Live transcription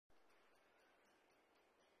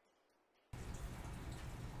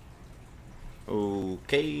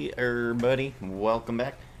Okay, everybody, welcome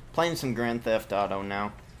back. Playing some Grand Theft Auto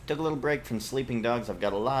now. Took a little break from Sleeping Dogs. I've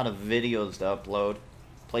got a lot of videos to upload.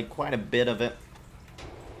 Played quite a bit of it.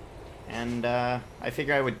 And I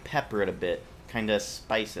figure I would pepper it a bit. Kinda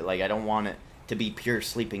spice it. Like, I don't want it to be pure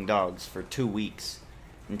Sleeping Dogs for 2 weeks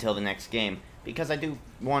until the next game. Because I do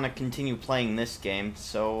want to continue playing this game,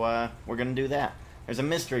 so we're gonna do that. There's a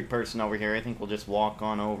mystery person over here. I think we'll just walk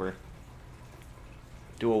on over.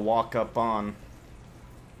 Do a walk up on.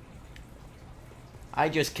 I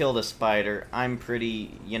just killed a spider. I'm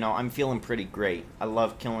pretty, I'm feeling pretty great. I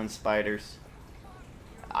love killing spiders.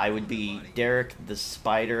 I would be Derek the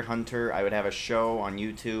Spider Hunter. I would have a show on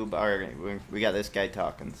YouTube. Alright, we got this guy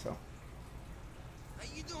talking, so. How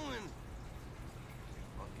you doing?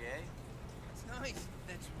 Okay. That's nice.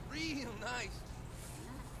 That's real nice.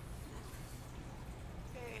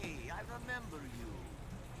 Hey, I remember you.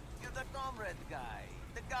 You're the comrade guy.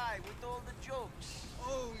 The guy with all the jokes.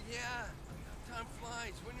 Oh, yeah. Time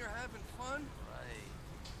flies when you're having fun. Right.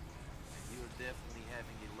 And you're definitely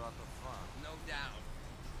having a lot of fun. No doubt.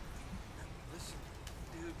 Listen,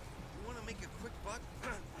 dude, you want to make a quick buck?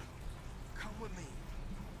 Come with me.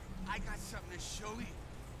 I got something to show you.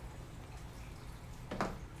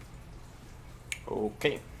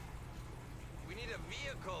 Okay. We need a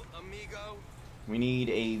vehicle, amigo. We need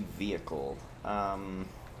a vehicle.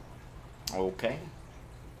 Okay.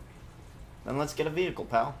 Then let's get a vehicle,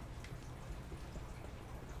 pal.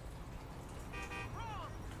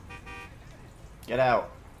 Get out.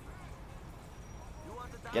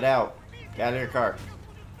 Get out. Get out of your car.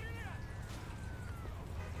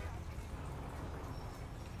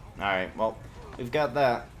 Alright, well, we've got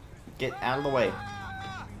that. Get out of the way.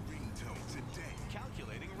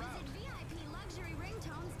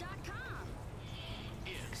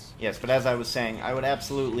 Yes, but as I was saying, I would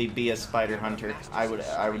absolutely be a spider hunter. I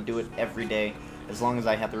would do it every day, as long as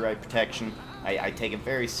I had the right protection. I take it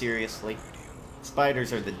very seriously.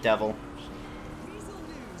 Spiders are the devil.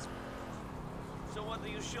 So what are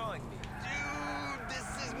you showing me? Dude, this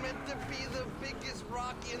is meant to be the biggest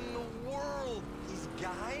rock in the world. These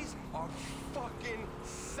guys are fucking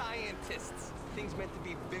scientists. Thing's meant to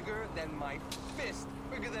be bigger than my fist,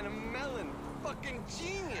 bigger than a melon. Fucking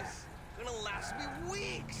genius. Gonna last me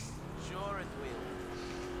weeks. Sure it will.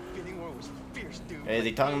 Bidding war was fierce, dude. Hey, is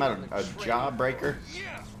he talking about a jawbreaker?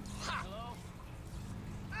 Yeah. Ha. Hello?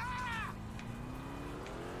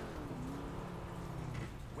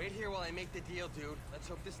 Wait here while I make the deal, dude. Let's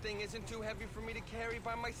hope this thing isn't too heavy for me to carry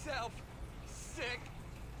by myself. Sick.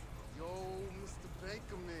 Yo, Mr.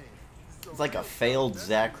 Bakerman. It's like a failed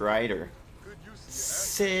Zack Ryder.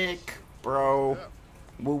 Sick, bro.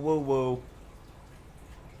 Woo woo woo.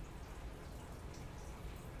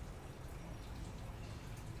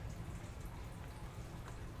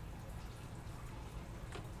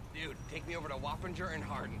 Dude, take me over to Wappinger and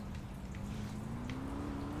Hardin.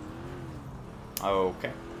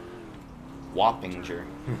 Okay. Wappinger.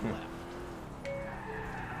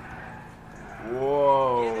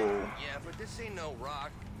 Whoa. Yeah, but this ain't no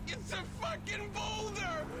rock. It's a fucking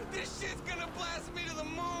boulder! This shit's gonna blast me to the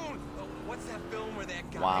moon! Oh, what's that film where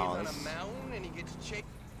that guy's Wow, on this- a mountain and he gets chased?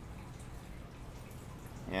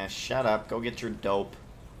 Yeah, shut up. Go get your dope.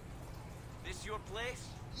 This your place?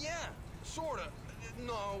 Yeah, sorta.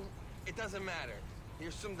 No, it doesn't matter.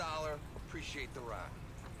 Here's some dollar. Appreciate the ride.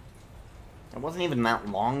 It wasn't even that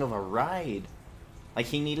long of a ride. Like,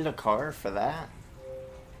 he needed a car for that?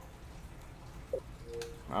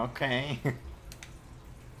 Okay.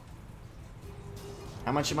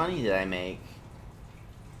 How much money did I make?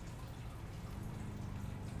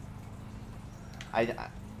 I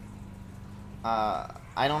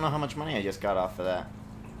don't know how much money I just got off of that.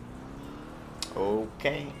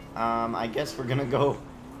 Okay. I guess we're gonna go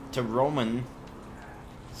to Roman.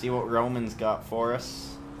 See what Roman's got for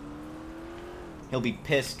us. He'll be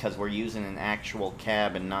pissed because we're using an actual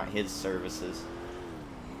cab and not his services.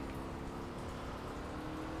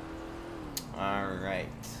 Alright.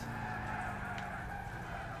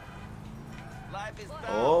 Life is bound.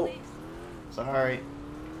 Oh. Sorry.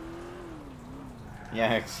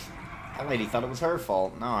 Yeah, that lady thought it was her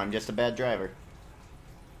fault. No, I'm just a bad driver.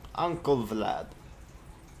 Uncle Vlad.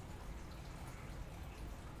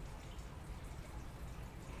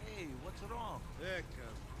 Hey, what's wrong? Heck,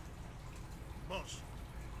 bullshit.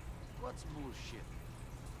 What's bullshit?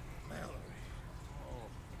 Mallory. Oh,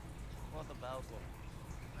 what about her?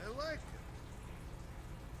 I like it.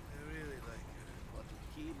 I really like it. But you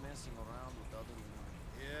keep messing around with other women.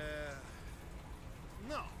 Yeah.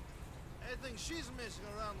 No. I think she's messing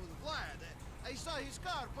around with Vlad. I saw his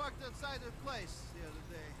car parked outside her place the other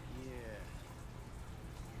day. Yeah.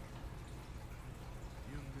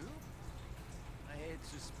 had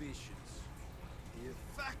suspicions. You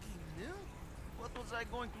fucking knew? What was I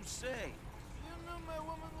going to say? You knew my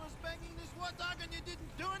woman was banging this war dog and you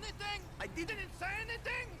didn't do anything? I didn't say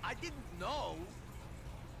anything? I didn't know.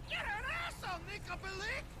 You're an asshole, Nico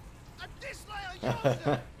Bellic! A disloyal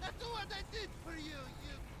user! That's what I did for you,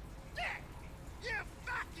 you dick! You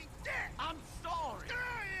fucking dick! I'm sorry.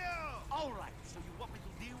 Screw you! All right, so you want me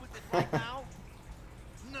to deal with it right now?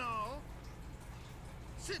 No.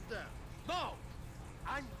 Sit down. No!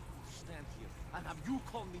 I'm going to stand here and have you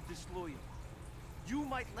call me disloyal. You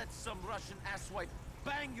might let some Russian asswipe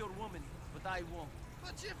bang your woman, but I won't.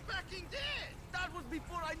 But you fucking did! That was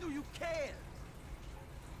before I knew you cared.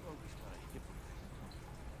 Oh, he's not a hypocrite.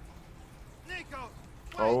 Nico,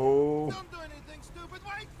 wait! Oh. Don't do anything stupid,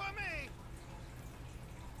 wait for me!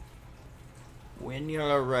 When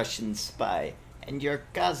you're a Russian spy and your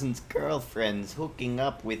cousin's girlfriend's hooking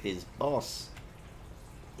up with his boss,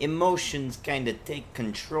 emotions kinda take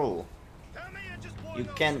control. Tell me you just You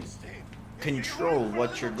boiled can't some steam. control If you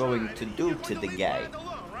what you're going tried, to you're do going to the leave guy. Vlad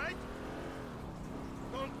alone, right?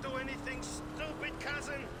 Don't do anything stupid,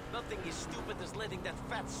 cousin. Nothing as stupid as letting that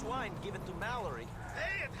fat swine give it to Mallory.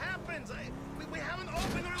 Hey, it happens. We have an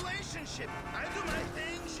open relationship. I do my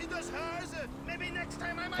thing, she does hers. Maybe next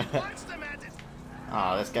time I might watch them at it.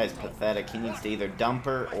 Aw, this guy's pathetic. He needs to either dump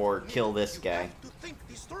her or kill this guy. To think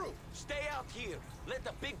this through. Stay out here. Let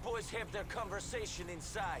the big boys have their conversation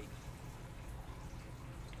inside.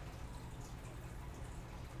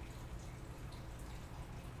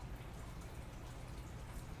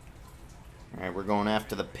 Alright, we're going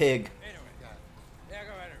after the pig. Я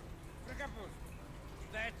говорю, про капусту.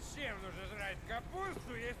 Зачем нужно жрать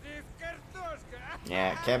капусту, если есть картошка?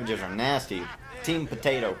 Yeah, cabbages are nasty. Team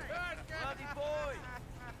potato. Bloody boy!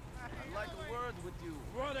 I'd like a word with you.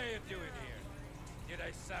 What are you doing here? Did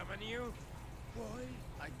I summon you? Boy?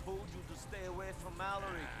 I told you to stay away from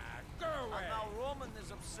Mallory. Go away! And now Roman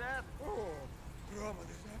is upset. Oh, Roman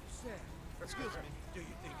is upset. Excuse me. Do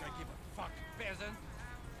you think I give a fuck, peasant?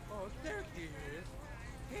 Oh, there he is.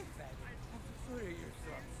 Hey, Fatty, I'm sorry you're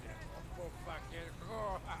so upset. Oh, fucking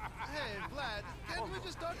whore. Hey, Vlad, can't we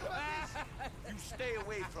just talk about this? You stay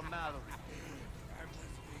away from Mallory. I must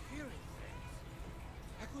be hearing things.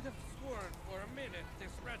 I could have sworn for a minute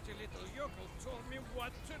this ratchet little yokel told me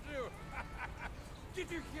what to do.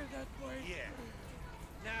 Did you hear that, boy? Yeah.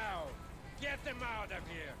 Now, get them out of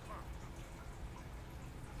here.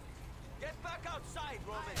 Get back outside,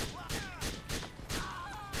 Roman.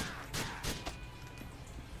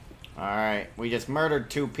 Alright, we just murdered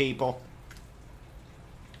 2 people.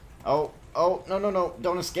 Oh, no,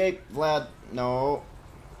 don't escape, Vlad. No.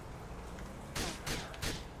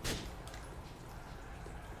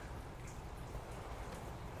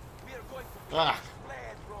 We are going to Ah.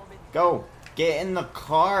 Vlad, Roman. Go. Get in the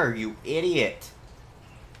car, you idiot.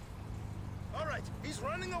 All right, he's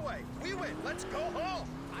running away. We win. Let's go home.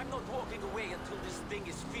 I'm not walking away until this thing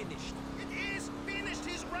is finished. It is finished.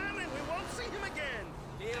 He's running. We won't see him again.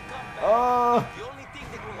 He'll come back. Oh. The only thing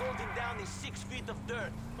that will hold him down is 6 feet of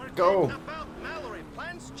dirt. Go. Forget about Mallory.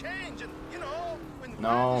 Plans change, and you know when No.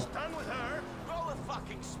 Vlad is done with her. Grow a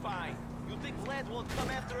fucking spine. You think Vlad won't come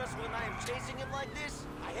after us when I am chasing him like this?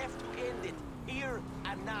 I have to end it. Here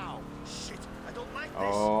and now. Shit, I don't like this.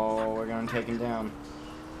 Oh, we're gonna take him down.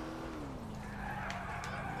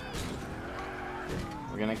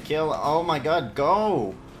 We're gonna kill. Oh my god,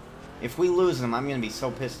 go! If we lose him, I'm gonna be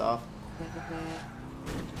so pissed off.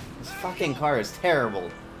 This fucking car is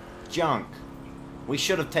terrible. Junk. We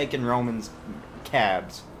should have taken Roman's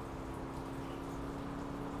cabs.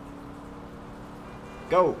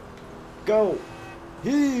 Go! Go!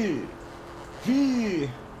 Hee! Hee!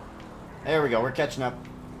 There we go, we're catching up.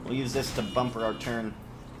 We'll use this to bumper our turn.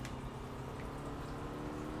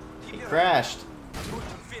 He crashed. I'm going to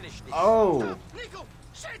finish this. Oh! Nico,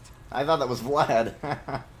 shit! I thought that was Vlad.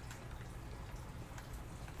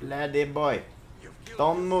 Vladdy boy.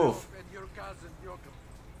 Don't move. And your cousin, Yokel.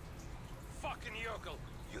 Fucking Yokel.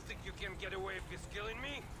 You think you can get away with killing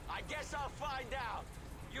me? I guess I'll find out.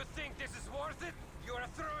 You think this is worth it? You are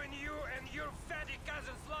throwing you and your fatty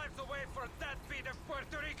cousin's lives away for that bit of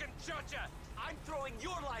Puerto Rican chocha. I'm throwing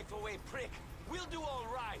your life away, prick. We'll do all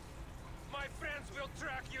right. My friends will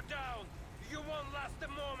track you down. You won't last a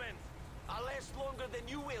moment. I'll last longer than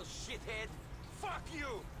you will, shithead. Fuck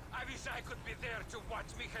you! I wish I could be there to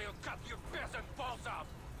watch Mikhail cut your peasant balls off.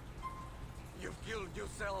 You've killed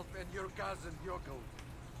yourself and your cousin, Yokel.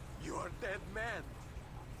 You are dead man.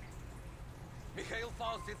 Mikhail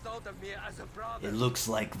Faustin thought of me as a brother. It looks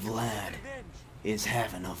like Vlad Revenge. is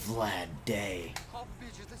having a Vlad day. How big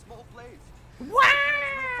is this small place?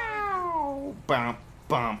 Wow! Bum,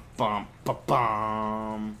 bum bum ba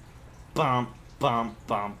bum bum bum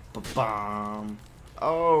bum ba bum.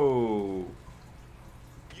 Oh.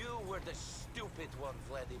 You were the stupid one,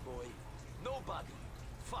 Vladdy boy. Nobody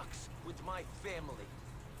fucks with my family.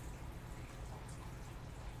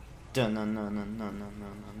 Dun no no no no no no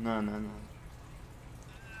no no no.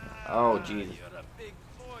 Oh Jesus. You're a big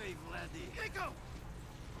boy, Vladdy. Nico!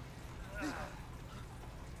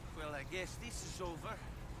 Well, I guess this is over.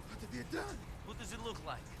 What have you done? What does it look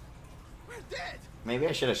like? We're dead! Maybe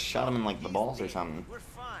I should have shot him in like the balls or something. We're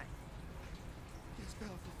fine. These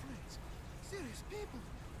powerful friends. Serious people.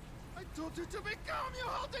 I told you to be calm, you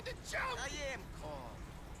halted the jump! I am calm.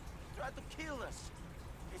 Tried to kill us.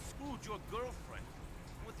 He screwed your girlfriend.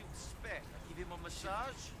 What do you expect? Give him a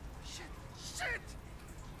massage? Shit! Shit!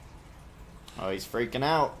 Oh, he's freaking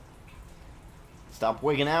out. Stop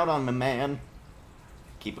wigging out on me, man.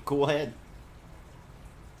 Keep a cool head.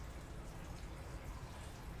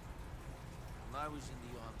 When I was in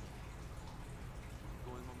the army,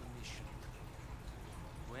 going on a mission,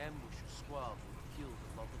 to ambush a squad who killed a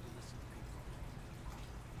lot of innocent people.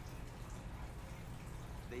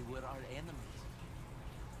 They were our enemies.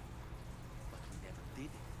 But we never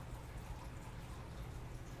did it.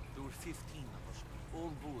 There were 15 of us,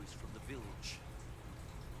 all boys from the village.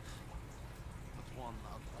 But one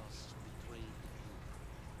of us betrayed the group.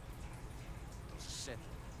 It was a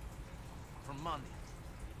settlement. For money.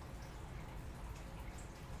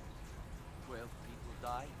 12 people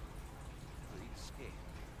died. 3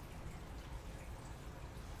 escaped.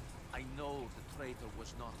 I know the traitor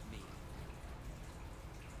was not me.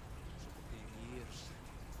 So for 10 years,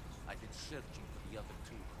 I've been searching for the other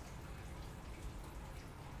 2.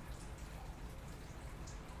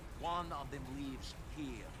 One of them lives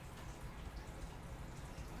here.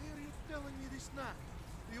 Why are you telling me this now?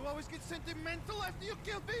 Do you always get sentimental after you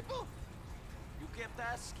kill people? You kept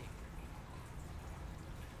asking.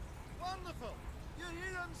 Wonderful! You're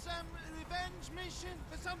here on some revenge mission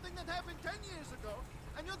for something that happened 10 years ago,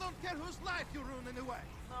 and you don't care whose life you ruin anyway.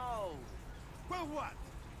 No, Well, what?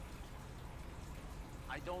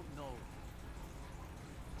 I don't know.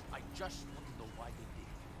 I just want to know why they did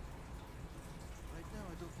it. Right now,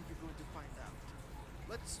 I don't think you're going to find out.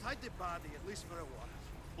 Let's hide the body, at least for a while.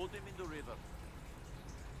 Put him in the river.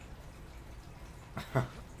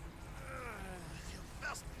 You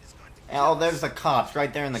bastard is going to Oh, there's the cops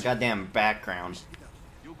right there in the goddamn background.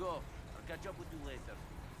 You go. I'll catch up with you later.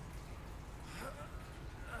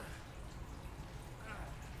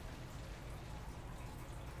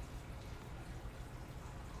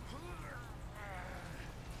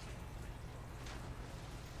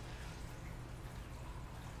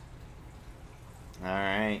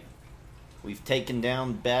 Alright. We've taken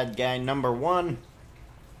down bad guy number 1.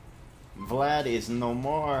 Vlad is no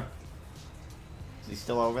more. Is he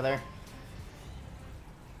still over there?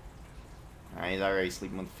 Alright, he's already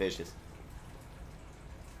sleeping with fishes.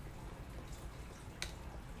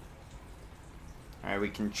 Alright, we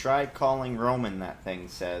can try calling Roman, that thing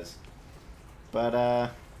says. But,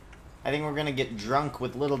 I think we're gonna get drunk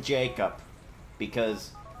with little Jacob.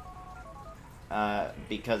 Because I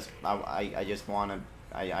just wanna,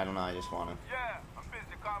 I don't know, I just wanna. Yeah, I'm busy.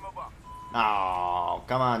 Call me back. Oh,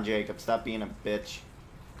 come on, Jacob. Stop being a bitch.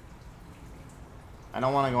 I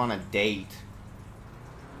don't want to go on a date.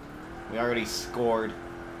 We already scored.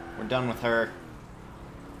 We're done with her.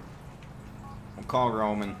 We'll call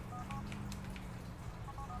Roman.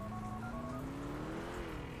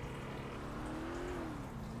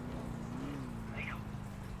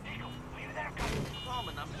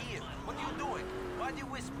 Roman, I'm here. What are you doing? Why do you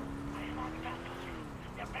whisper?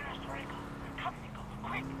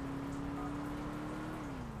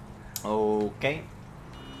 Okay.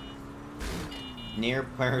 Near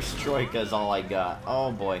perestroika is all I got.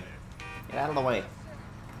 Oh boy. Get out of the way.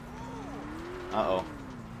 Uh-oh.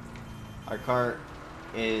 Our car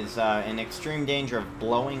is in extreme danger of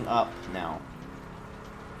blowing up now.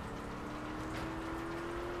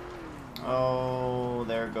 Oh,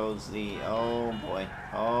 there goes the... Oh boy.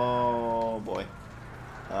 Oh boy.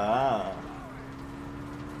 Ah.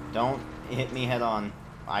 Don't hit me head on.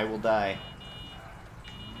 I will die.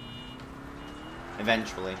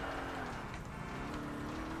 Eventually.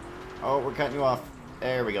 Oh, we're cutting you off.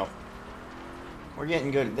 There we go. We're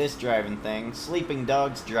getting good at this driving thing. Sleeping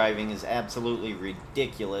Dogs driving is absolutely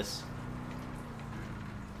ridiculous.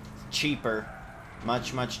 It's cheaper.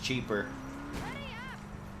 Much, much cheaper.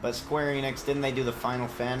 But Square Enix, didn't they do the Final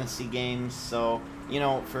Fantasy games? So, you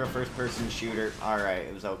know, for a first-person shooter, alright,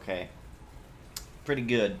 it was okay. Pretty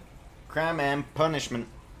good. Crime and punishment.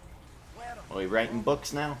 Are we writing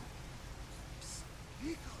books now?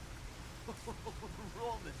 Roman,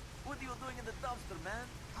 are you doing in the dumpster, man?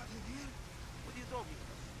 Out of here? What are you talking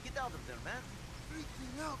about? Get out of there, man.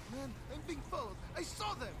 Freaking out, man. I'm being followed. I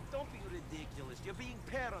saw them. Don't be ridiculous. You're being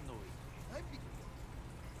paranoid. I'm being...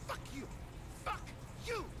 Fuck you. Fuck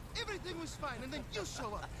you. Everything was fine, and then you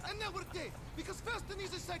show up. And now we're dead. Because Felton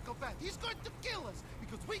is a psychopath. He's going to kill us.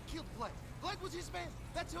 Because we killed Vlad. Vlad was his man.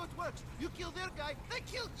 That's how it works. You kill their guy, they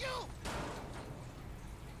kill you.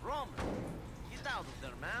 Roman, get out of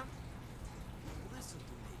there, man. Listen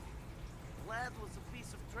to me. Vlad was a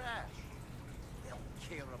piece of trash. They don't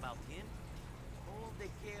care about him. All they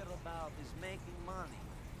care about is making money.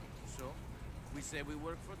 So, we say we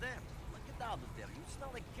work for them. Look, get out of there. You smell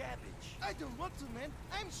like cabbage. I don't want to, man.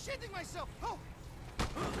 I'm shitting myself. Oh,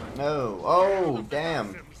 No. Oh,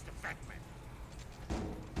 damn. Mr. Fatman.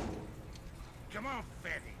 Come on,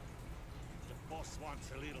 Fatty. The boss wants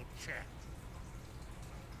a little chat.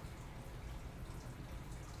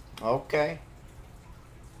 Okay.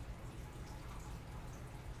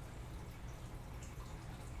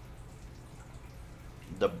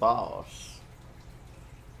 The boss.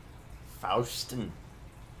 Faustin.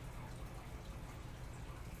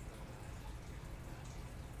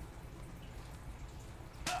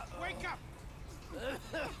 wake up.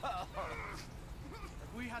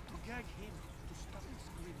 We had to gag him to stop him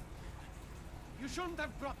screaming. You shouldn't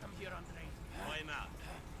have brought them here, Andre. Why not?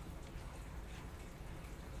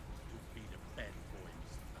 You be the bad boy,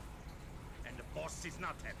 Mr. Fatman. And the boss is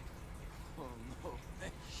not happy. Oh no,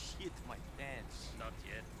 shit my pants. Not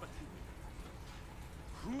yet, but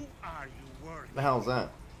who are you worried? The hell's that?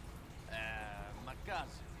 My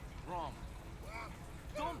cousin, Rom.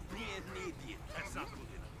 Don't be an idiot. That's not good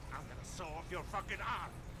enough. I'm gonna saw off your fucking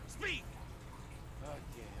arm. Speak!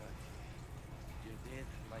 Okay. You're dead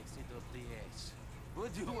like Cito Diaz.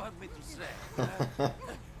 What do you want me to say?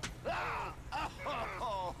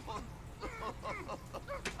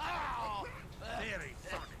 Very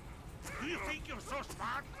funny. Do you think you're so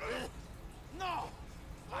smart? No!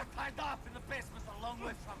 I tied up in the basement a long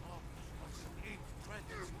way from home. But some ape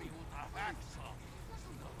threatens me with a hacksaw.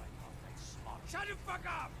 No, I'm not that smart. Shut the fuck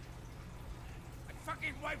up! My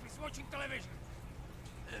fucking wife is watching television.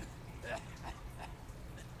 Good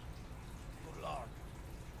Lord.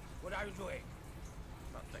 What are you doing?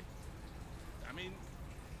 Nothing. I mean,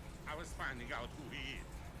 I was finding out who he is.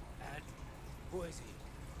 And who is he?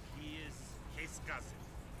 He is his cousin.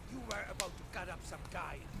 You were about to cut up some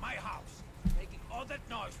guy in my house, making all that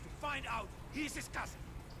noise to find out he's his cousin.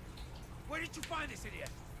 Where did you find this idiot?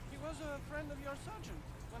 He was a friend of your sergeant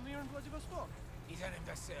when we were in Vladivostok. He's an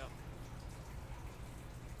imbecile.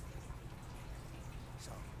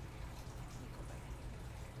 So, Nickelback,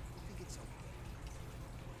 you think it's okay?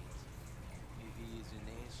 If he is an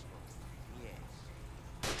asshole, yes.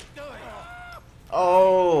 Do it!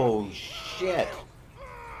 Oh, shit.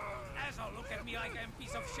 Asshole, look at me like I'm a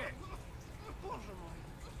piece of shit.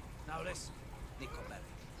 Now listen, Nickelback.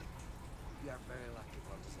 You are very lucky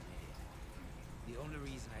Vlad was an idiot. The only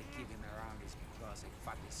reason I keep him around is because I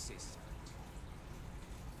fuck his sister.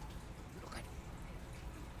 Look at me.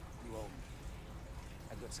 You owe me.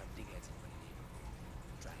 I got some dickheads in my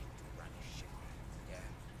neighborhood trying to run his shit.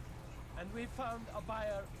 Yeah? And we found a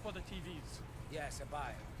buyer for the TVs. Yes, a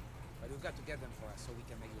buyer. But we've got to get them for us so we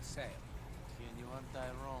can make the sale. Can you untie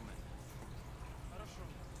Roman?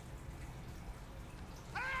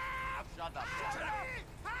 Shut up,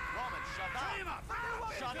 Roman, shut up!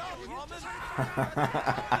 Shut up, Roman!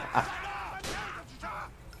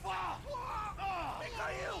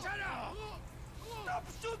 Stop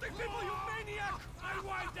shooting people, you maniac! My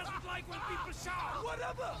wife doesn't like when people shout!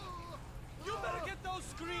 Whatever! You better get those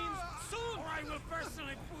screens soon! Or I will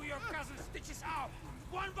personally pull your cousin's stitches out,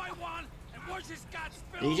 one by one, and watch his guts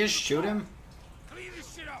spill. Did he just shoot him? Clean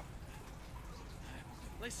this shit up!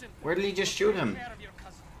 Listen. Where did he just shoot him? Take care of your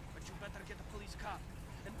cousin, but you better get the police car.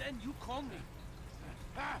 And then you call me.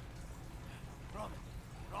 Ah! Roman,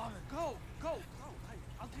 Go.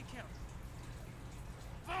 I'll take care of it.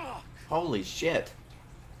 fuck! Holy shit.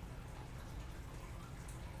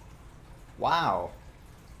 Wow.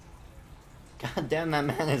 God damn, that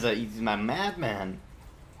man he's my madman.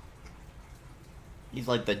 He's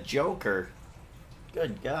like the Joker.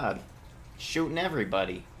 Good God. Shooting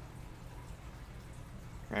everybody.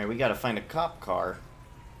 Alright, we gotta find a cop car.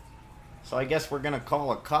 So I guess we're gonna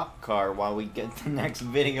call a cop car while we get the next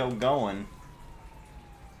video going.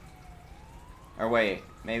 Or wait,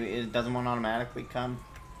 maybe it doesn't one automatically come?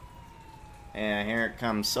 Yeah, here it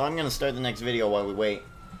comes. So I'm gonna start the next video while we wait.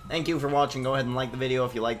 Thank you for watching. Go ahead and like the video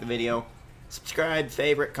if you like the video. Subscribe,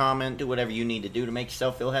 favorite, comment, do whatever you need to do to make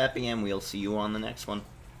yourself feel happy, and we'll see you on the next one.